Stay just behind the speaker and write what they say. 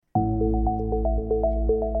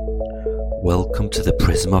Welcome to the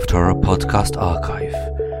Prism of Torah podcast archive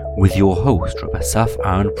with your host, Rabbi Asaf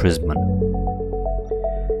Aaron Prisman.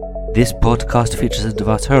 This podcast features a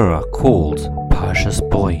Dvar Torah called Parshas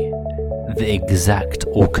Boy, the exact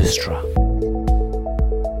orchestra.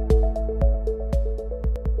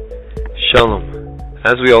 Shalom.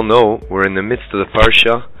 As we all know, we're in the midst of the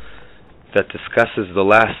Parsha that discusses the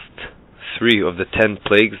last 3 of the 10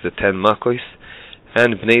 plagues, the 10 Makos,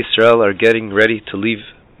 and Bnei Israel are getting ready to leave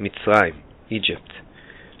Mitzrayim, Egypt.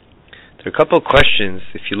 There are a couple of questions,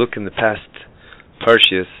 if you look in the past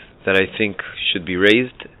Parshas, that I think should be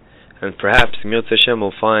raised, and perhaps Mir Hashem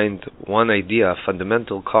will find one idea, a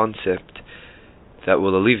fundamental concept, that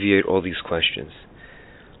will alleviate all these questions.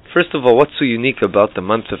 First of all, what's so unique about the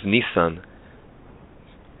month of Nisan,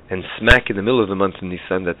 and smack in the middle of the month of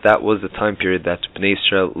Nisan, that was the time period that Bnei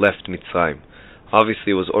Israel left Mitzrayim?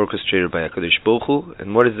 Obviously, it was orchestrated by HaKadosh Baruch Hu,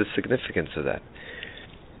 and what is the significance of that?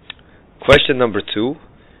 Question number 2,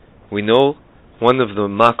 we know one of the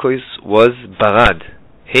Makos was Barad,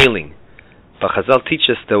 hailing. But Chazal teach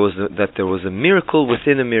us that there was a miracle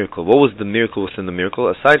within a miracle. What was the miracle within the miracle?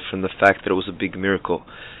 Aside from the fact that it was a big miracle,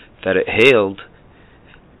 that it hailed,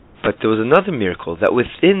 but there was another miracle, that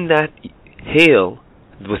within that hail,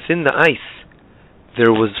 within the ice,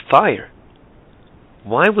 there was fire.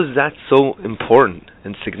 Why was that so important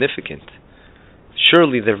and significant?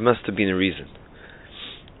 Surely there must have been a reason.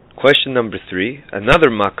 Question number 3,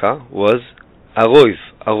 another Makkah was Aroiv.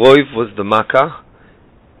 Aroiv was the Makkah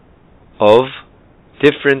of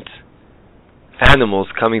different animals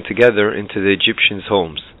coming together into the Egyptians'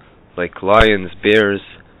 homes, like lions, bears,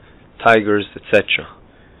 tigers, etc.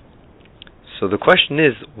 So the question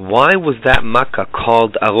is, why was that Makkah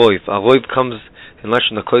called Aroiv? Aroiv comes in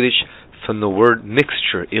Lashon HaKodesh from the word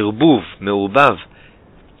mixture, irbuv, me'ubav.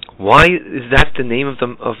 Why is that the name of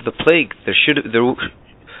the plague? There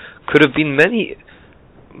could have been many,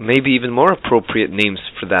 maybe even more appropriate names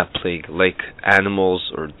for that plague, like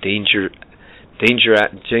animals or dangerous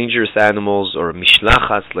animals, or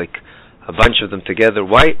mishlachas, like a bunch of them together.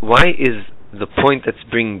 Why is the point that's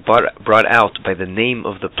being brought out by the name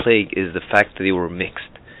of the plague is the fact that they were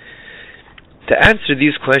mixed? To answer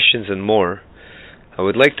these questions and more, I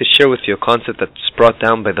would like to share with you a concept that's brought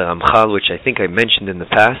down by the Ramchal, which I think I mentioned in the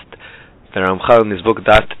past. The Ramchal in his book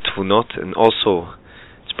Dat Tfunot, and also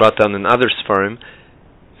it's brought down in other Sfarim,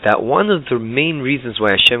 that one of the main reasons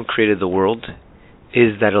why Hashem created the world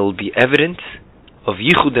is that it will be evidence of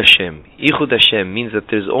Yichud Hashem. Yichud Hashem means that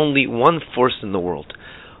there's only one force in the world,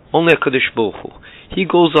 only HaKadosh Baruch Hu. He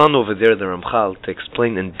goes on over there, the Ramchal, to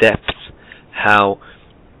explain in depth how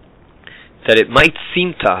that it might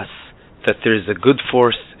seem to us that there is a good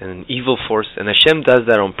force and an evil force, and Hashem does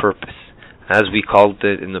that on purpose. As we called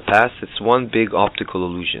it in the past, it's one big optical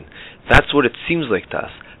illusion. That's what it seems like to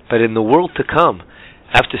us. But in the world to come,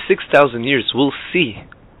 after 6,000 years, we'll see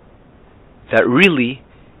that really,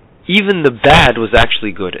 even the bad was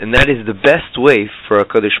actually good. And that is the best way for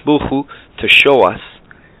HaKadosh Baruch Hu to show us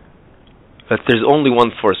that there's only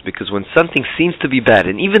one force. Because when something seems to be bad,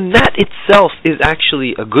 and even that itself is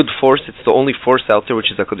actually a good force, it's the only force out there,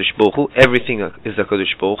 which is HaKadosh Baruch Hu, everything is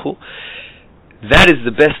HaKadosh Baruch Hu, that is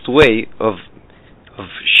the best way of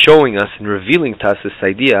showing us and revealing to us this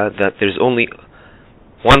idea that there's only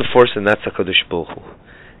one force, and that's HaKadosh Baruch Hu.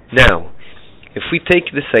 Now, if we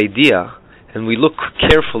take this idea and we look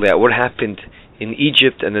carefully at what happened in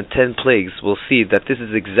Egypt and the 10 plagues, we'll see that this is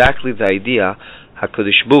exactly the idea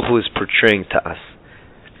HaKadosh Baruch Hu is portraying to us,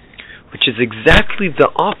 which is exactly the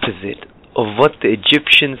opposite of what the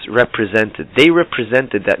Egyptians represented. They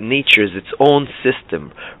represented that nature is its own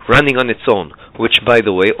system, running on its own, which, by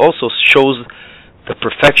the way, also shows the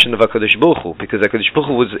perfection of HaKadosh Baruch Hu, because HaKadosh Baruch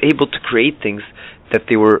Hu was able to create things that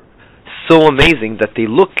they were so amazing that they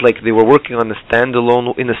looked like they were working in a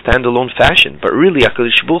standalone fashion. But really,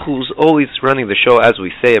 HaKadosh Baruch Hu was always running the show, as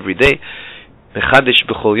we say every day. HaKadosh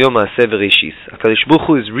Baruch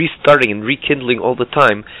Hu is restarting and rekindling all the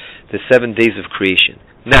time the 7 days of creation.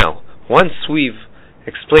 Now, once we've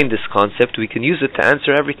explained this concept, we can use it to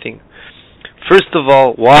answer everything. First of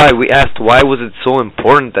all, why was it so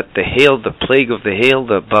important that the hail, the plague of the hail,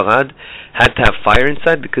 the Barad, had to have fire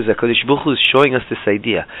inside? Because HaKadosh Baruch Hu is showing us this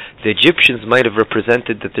idea. The Egyptians might have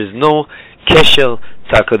represented that there's no keshel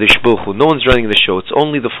to HaKadosh Baruch Hu. No one's running the show. It's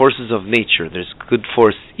only the forces of nature. There's good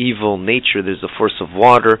force, evil nature. There's the force of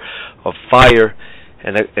water, of fire,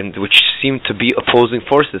 and which seem to be opposing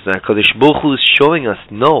forces. And HaKadosh Baruch Hu is showing us,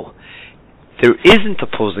 no, there isn't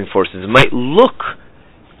opposing forces. It might look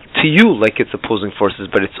to you like it's opposing forces,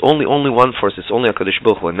 but it's only one force. It's only HaKadosh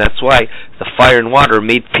Baruch Hu, and that's why the fire and water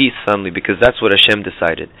made peace suddenly, because that's what Hashem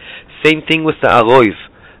decided. Same thing with the Aroiv.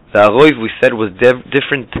 The Aroiv, we said, was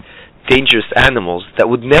different dangerous animals that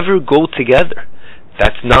would never go together.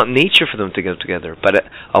 That's not nature for them to go together. But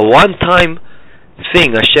a one-time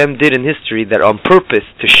thing Hashem did in history, that on purpose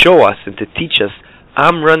to show us and to teach us,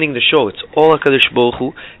 I'm running the show. It's all HaKadosh Baruch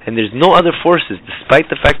Hu, and there's no other forces, despite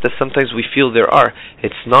the fact that sometimes we feel there are.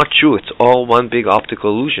 It's not true. It's all one big optical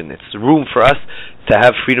illusion. It's room for us to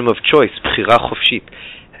have freedom of choice, bchira chofshit,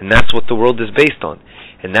 and that's what the world is based on.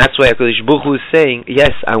 And that's why HaKadosh Baruch Hu is saying,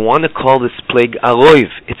 yes, I want to call this plague Aroiv.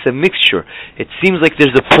 It's a mixture. It seems like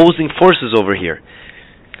there's opposing forces over here.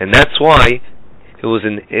 And that's why it was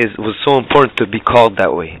so important to be called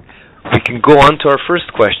that way. We can go on to our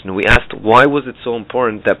first question. We asked, why was it so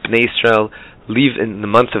important that Bnei Israel leave in the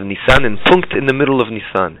month of Nisan and Punkt in the middle of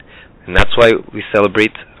Nisan? And that's why we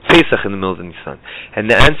celebrate Pesach in the middle of Nisan. And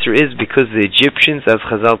the answer is because the Egyptians, as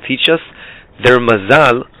Chazal teach us, their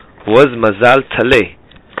mazal was mazal taleh.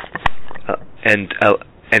 And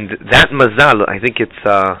that mazal, I think it's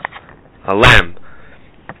a lamb.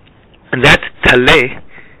 And that taleh,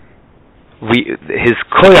 his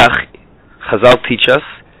koyach, Chazal teach us,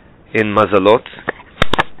 in Mazalot,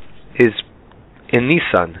 is in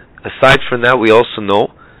Nisan. Aside from that, we also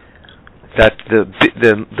know that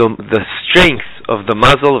the strength of the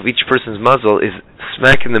mazal of each person's mazal is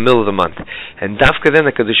smack in the middle of the month. And Dafka then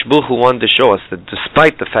HaKadosh Baruch Hu wanted to show us that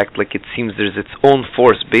despite the fact like it seems there's its own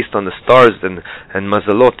force based on the stars and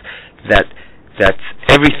mazalot, that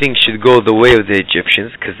everything should go the way of the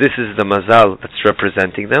Egyptians, because this is the mazal that's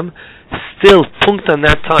representing them. Still, punkt on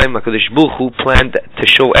that time, HaKadosh Baruch Hu planned to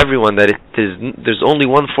show everyone that there's only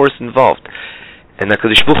one force involved. And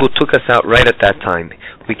HaKadosh Baruch Hu took us out right at that time.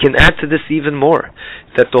 We can add to this even more,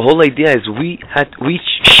 that the whole idea is we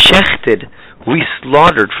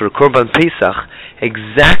slaughtered for Korban Pesach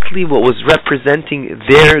exactly what was representing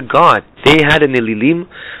their God. They had an Elilim,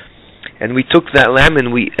 and we took that lamb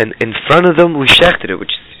and in front of them we shechted it, which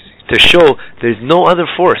is to show there's no other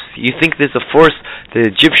force. You think there's a force, the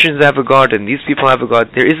Egyptians have a God and these people have a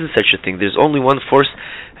God. There isn't such a thing. There's only one force,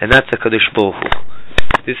 and that's HaKadosh Baruch Hu.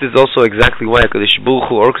 This is also exactly why HaKadosh Baruch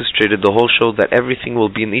Hu orchestrated the whole show, that everything will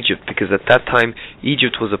be in Egypt, because at that time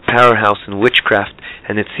Egypt was a powerhouse in witchcraft,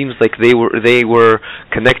 and it seems like they were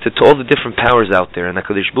connected to all the different powers out there, and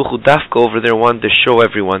HaKadosh Baruch Hu Dafka over there wanted to show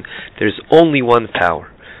everyone there's only one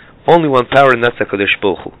power. Only one power, and that's HaKadosh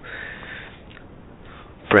Baruch Hu.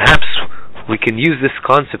 Perhaps we can use this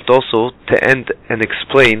concept also to end and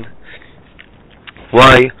explain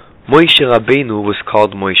why Moshe Rabbeinu was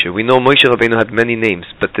called Moshe. We know Moshe Rabbeinu had many names,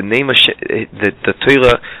 but the name the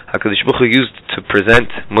Torah HaKadosh Baruch Hu used to present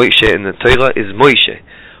Moshe in the Torah is Moshe.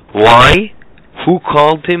 Why? Who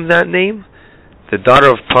called him that name? The daughter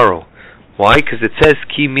of Paro. Why? Because it says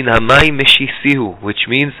Ki min hamayim meshisihu, which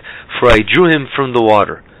means for I drew him from the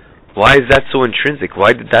water. Why is that so intrinsic?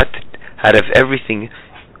 Why did that, out of everything,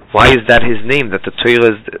 why is that his name that the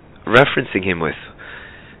Torah is referencing him with?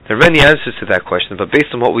 There are many answers to that question, but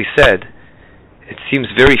based on what we said, it seems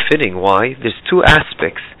very fitting. Why? There's two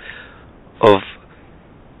aspects of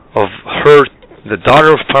her, the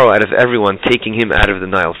daughter of Paro, out of everyone, taking him out of the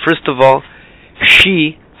Nile. First of all,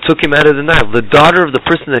 she took him out of the Nile. The daughter of the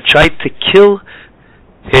person that tried to kill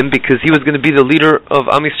him because he was going to be the leader of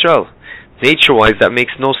Am Yisrael. Nature-wise, that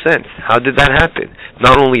makes no sense. How did that happen?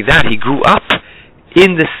 Not only that, he grew up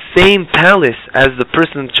in the same palace as the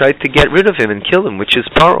person that tried to get rid of him and kill him, which is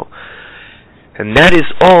Paro. And that is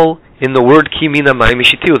all in the word Ki min hamayim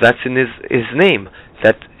meshisihu. That's in his name.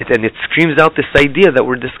 And it screams out this idea that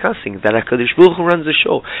we're discussing, that HaKadosh Baruch Hu runs the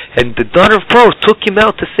show. And the daughter of Paro took him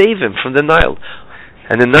out to save him from the Nile.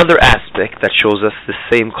 And another aspect that shows us the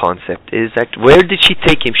same concept is that where did she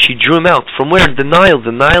take him? She drew him out. From where? The Nile.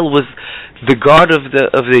 The Nile was the god of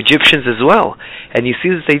the Egyptians as well. And you see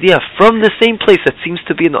this idea from the same place that seems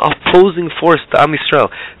to be an opposing force to Am Yisrael,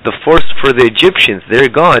 the force for the Egyptians, their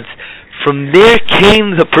gods. From there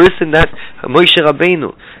came the person that Moshe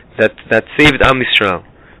Rabbeinu that saved Am Yisrael.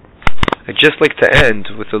 I'd just like to end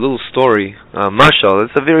with a little story, mashal.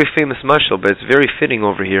 It's a very famous mashal, but it's very fitting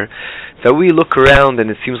over here, that we look around and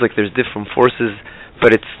it seems like there's different forces,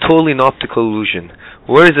 but it's totally an optical illusion.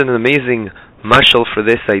 Where is an amazing mashal for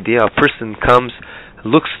this idea? A person comes,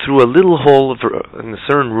 looks through a little hole in a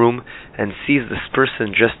certain room and sees this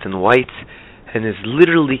person dressed in white and is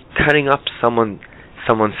literally cutting up someone's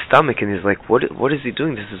stomach, and he's like, what is he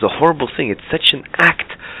doing? This is a horrible thing. It's such an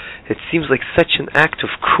act. It seems like such an act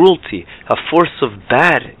of cruelty, a force of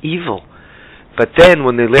bad, evil. But then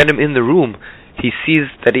when they let him in the room, he sees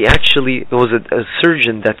that he actually was a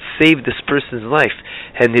surgeon that saved this person's life,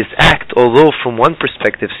 and his act, although from one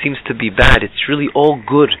perspective seems to be bad, it's really all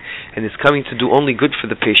good, and is coming to do only good for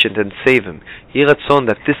the patient and save him. Yeh Ratzon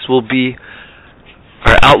that this will be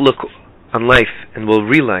our outlook on life, and we'll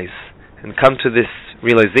realize and come to this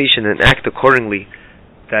realization and act accordingly,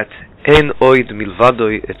 that En Oid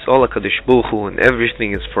Milvadoi, it's all HaKadosh Baruch Hu, and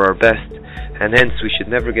everything is for our best, and hence we should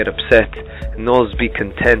never get upset, and always be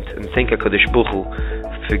content and thank HaKadosh Baruch Hu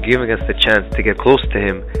for giving us the chance to get close to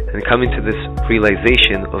Him and coming to this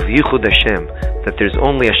realization of Yichud Hashem, that there's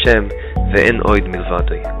only Hashem, ve'en Oid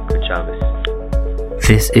Milvadoi. Good Shabbos.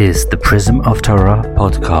 This is the Prism of Torah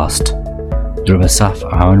podcast. Rabbi Asaf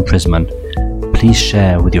Aaron Prisman. Please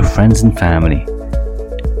share with your friends and family.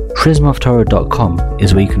 prismoftorah.com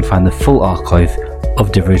is where you can find the full archive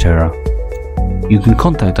of Divrei Torah. You can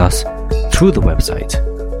contact us through the website.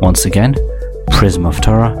 Once again,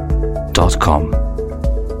 prismoftorah.com.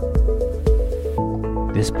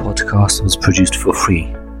 This podcast was produced for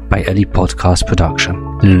free by Eli Podcast Production.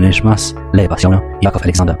 L'Nishmas, Le'Bas Yona, Yaakov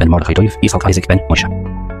Alexander Ben Mordechai Toiv, Yitzchak Isaac Ben Moshe.